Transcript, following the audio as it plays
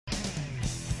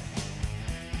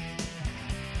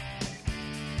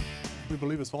We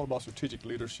believe it's all about strategic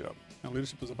leadership. And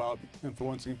leadership is about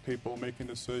influencing people, making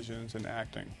decisions, and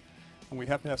acting. And we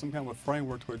have to have some kind of a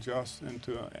framework to adjust and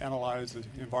to analyze the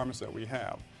environments that we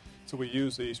have. So we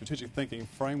use the strategic thinking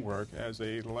framework as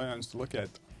a lens to look at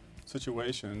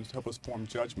situations to help us form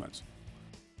judgments.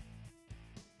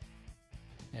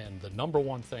 And the number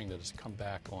one thing that has come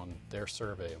back on their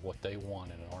survey of what they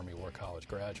want in an Army War College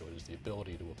graduate is the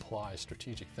ability to apply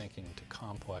strategic thinking to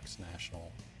complex national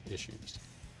issues.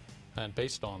 And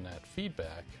based on that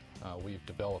feedback, we've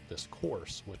developed this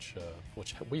course which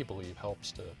we believe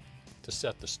helps to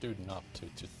set the student up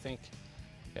to think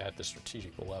at the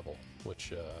strategic level,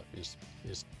 which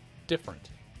is different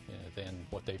than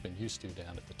what they've been used to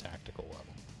down at the tactical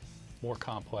level. More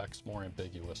complex, more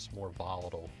ambiguous, more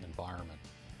volatile environment.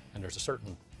 And there's a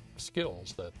certain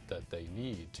skills that they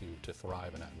need to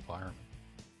thrive in that environment.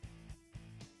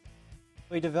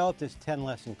 We developed this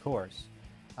 10-lesson course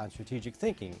on strategic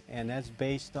thinking, and that's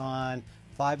based on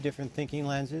 5 different thinking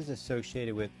lenses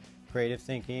associated with creative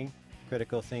thinking,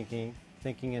 critical thinking,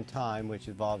 thinking in time, which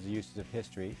involves the uses of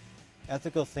history,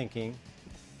 ethical thinking,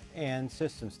 and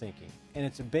systems thinking. And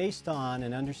it's based on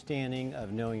an understanding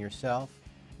of knowing yourself,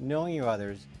 knowing your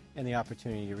others, and the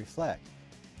opportunity to reflect.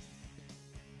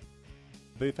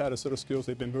 They've had a set of skills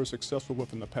they've been very successful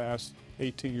with in the past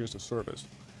 18 years of service.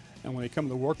 And when they come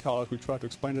to War College, we try to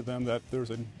explain to them that there's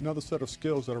another set of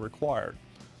skills that are required.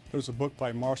 There's a book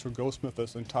by Marshall Goldsmith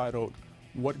that's entitled,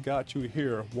 "What Got You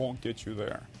Here Won't Get You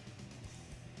There."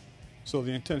 So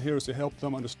the intent here is to help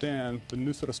them understand the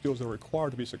new set of skills that are required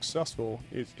to be successful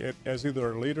as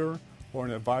either a leader or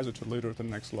an advisor to a leader at the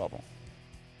next level.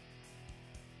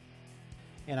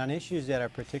 And on issues that are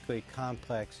particularly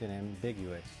complex and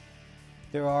ambiguous,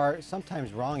 there are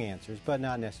sometimes wrong answers, but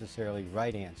not necessarily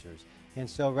right answers. And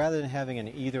so rather than having an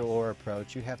either-or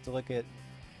approach, you have to look at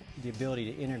the ability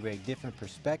to integrate different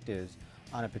perspectives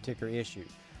on a particular issue.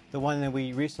 The one that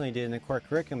we recently did in the core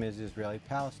curriculum is the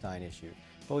Israeli-Palestine issue,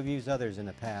 but we've used others in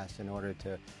the past in order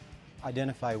to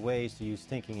identify ways to use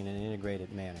thinking in an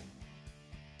integrated manner.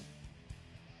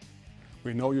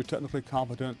 We know you're technically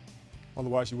competent,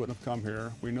 otherwise you wouldn't have come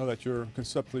here. We know that you're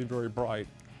conceptually very bright,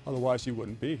 otherwise you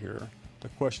wouldn't be here. The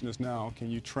question is now,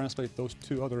 can you translate those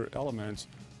 2 other elements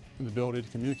in the ability to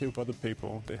communicate with other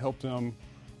people, to help them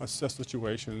assess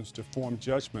situations, to form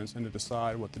judgments, and to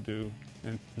decide what to do,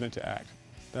 and then to act.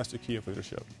 That's the key of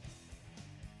leadership.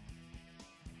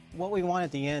 What we want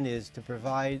at the end is to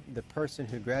provide the person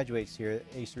who graduates here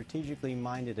a strategically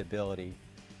minded ability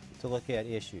to look at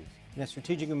issues. And that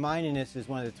strategic mindedness is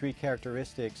one of the 3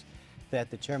 characteristics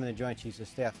that the Chairman of the Joint Chiefs of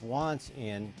Staff wants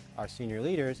in our senior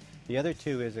leaders. The other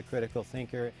 2 is a critical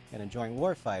thinker and a joint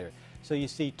warfighter. So you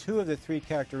see 2 of the 3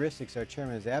 characteristics our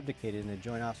Chairman has abdicated in the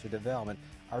Joint Officer Development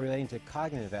are relating to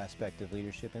cognitive aspect of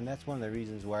leadership, and that's one of the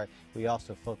reasons why we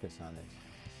also focus on this.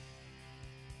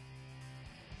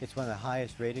 It's one of the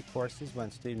highest rated courses on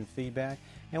student feedback,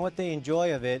 and what they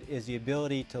enjoy of it is the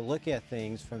ability to look at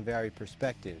things from varied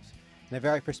perspectives. And the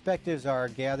varied perspectives are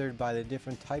gathered by the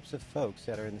different types of folks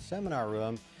that are in the seminar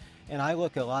room, and I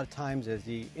look a lot of times as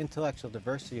the intellectual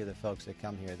diversity of the folks that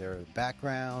come here, their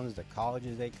backgrounds, the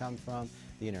colleges they come from,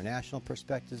 the international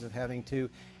perspectives of having to,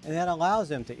 and that allows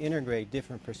them to integrate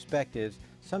different perspectives,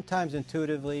 sometimes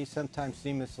intuitively, sometimes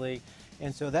seamlessly.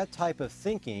 And so that type of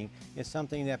thinking is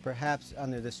something that perhaps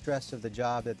under the stress of the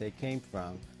job that they came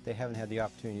from, they haven't had the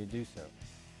opportunity to do so.